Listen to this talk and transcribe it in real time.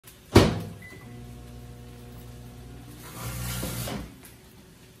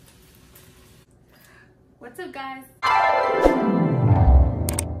What's up, guys?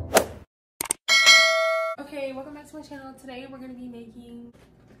 Okay, welcome back to my channel. Today we're gonna be making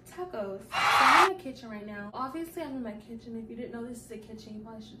tacos. So I'm in the kitchen right now. Obviously I'm in my kitchen. If you didn't know this is a kitchen, you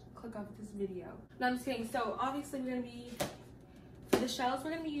probably should click off this video. No, I'm just kidding. So obviously we're gonna be, for the shells, we're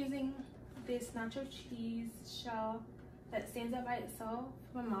gonna be using this nacho cheese shell that stands up by itself.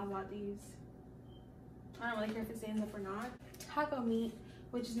 My mom bought these. I don't really care if it stands up or not. Taco meat,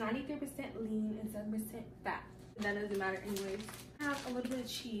 which is 93% lean and 7% fat. That doesn't matter anyways. I have a little bit of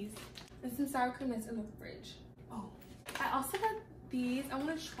cheese and some sour cream that's in the fridge. Oh, I also got these. I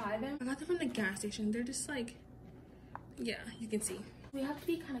want to try them. I got them from the gas station. They're just like, yeah, you can see. We have to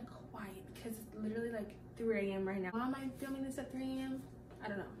be kind of quiet because it's literally like 3 a.m. right now. Why am I filming this at 3 a.m.? I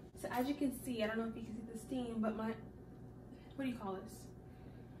don't know. So as you can see, I don't know if you can see the steam, but my, what do you call this?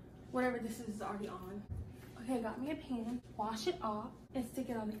 Whatever this is already on. Okay, I got me a pan, wash it off, and stick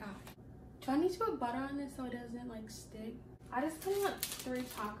it on the eye. Do I need to put butter on this so it doesn't like stick? I just kind of want 3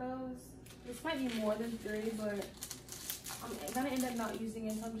 tacos. This might be more than 3, but I'm gonna end up not using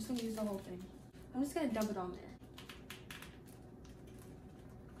it, so I'm just gonna use the whole thing. I'm just gonna dump it on there.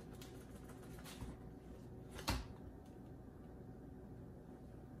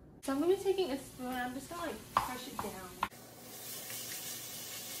 So I'm gonna be taking a spoon, I'm just gonna like crush it down.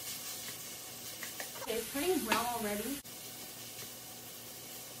 Okay, it's turning brown already.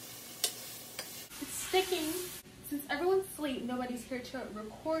 It's sticking. Since everyone's asleep, nobody's here to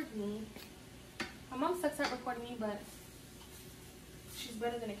record me. My mom sucks at recording me, but she's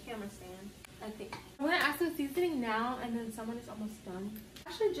better than a camera stand, I think. I'm gonna add some seasoning now, and then someone is almost done. I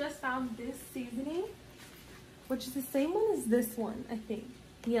actually just found this seasoning, which is the same one as this one, I think.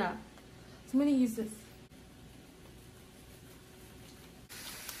 Yeah. So I'm gonna use this.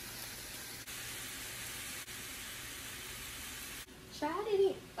 Should I add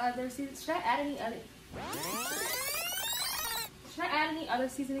any other seasoning? Should I add any other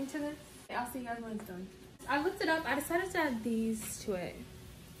seasoning to this? Okay, I'll see you guys when it's done. I looked it up. I decided to add these to it.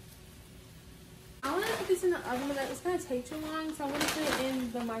 I want to put this in the oven, but it's gonna take too long, so I'm gonna put it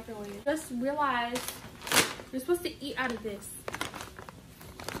in the microwave. Just realized you're supposed to eat out of this.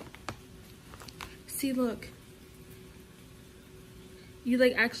 See, look. You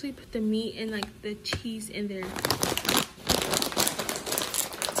like actually put the meat and like the cheese in there.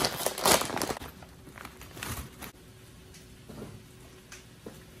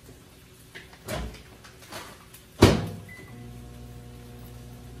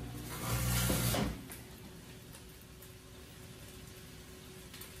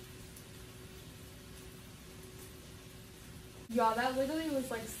 Y'all, that literally was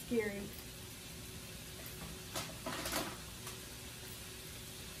like scary.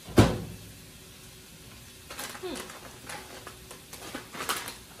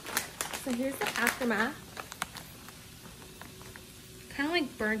 So here's the aftermath. Kind of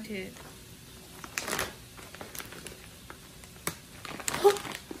like burnt it.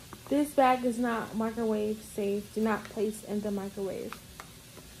 This bag is not microwave safe. Do not place in the microwave.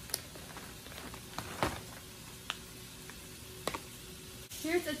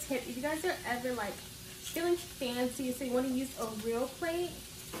 Here's a tip. If you guys are ever like feeling fancy, so you want to use a real plate,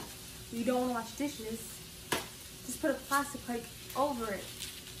 you don't want to wash dishes, just put a plastic plate over it.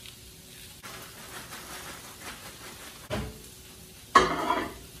 Can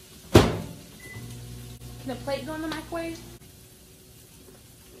the plate go in the microwave?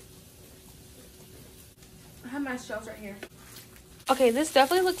 I have my shells right here. Okay, this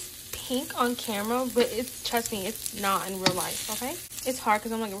definitely looks pink on camera, but it's, trust me, it's not in real life, okay? It's hard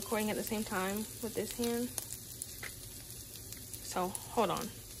because I'm like recording at the same time with this hand. So, hold on.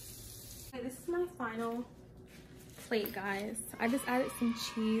 Okay, this is my final plate, guys. I just added some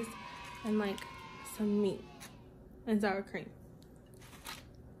cheese and like some meat and sour cream.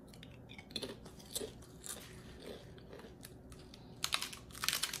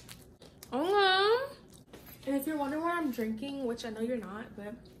 And if you're wondering what I'm drinking, which I know you're not,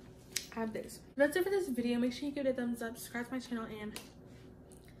 but I have this. That's it for this video. Make sure you give it a thumbs up, subscribe to my channel, and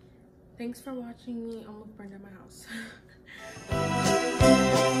thanks for watching me almost burn down my house.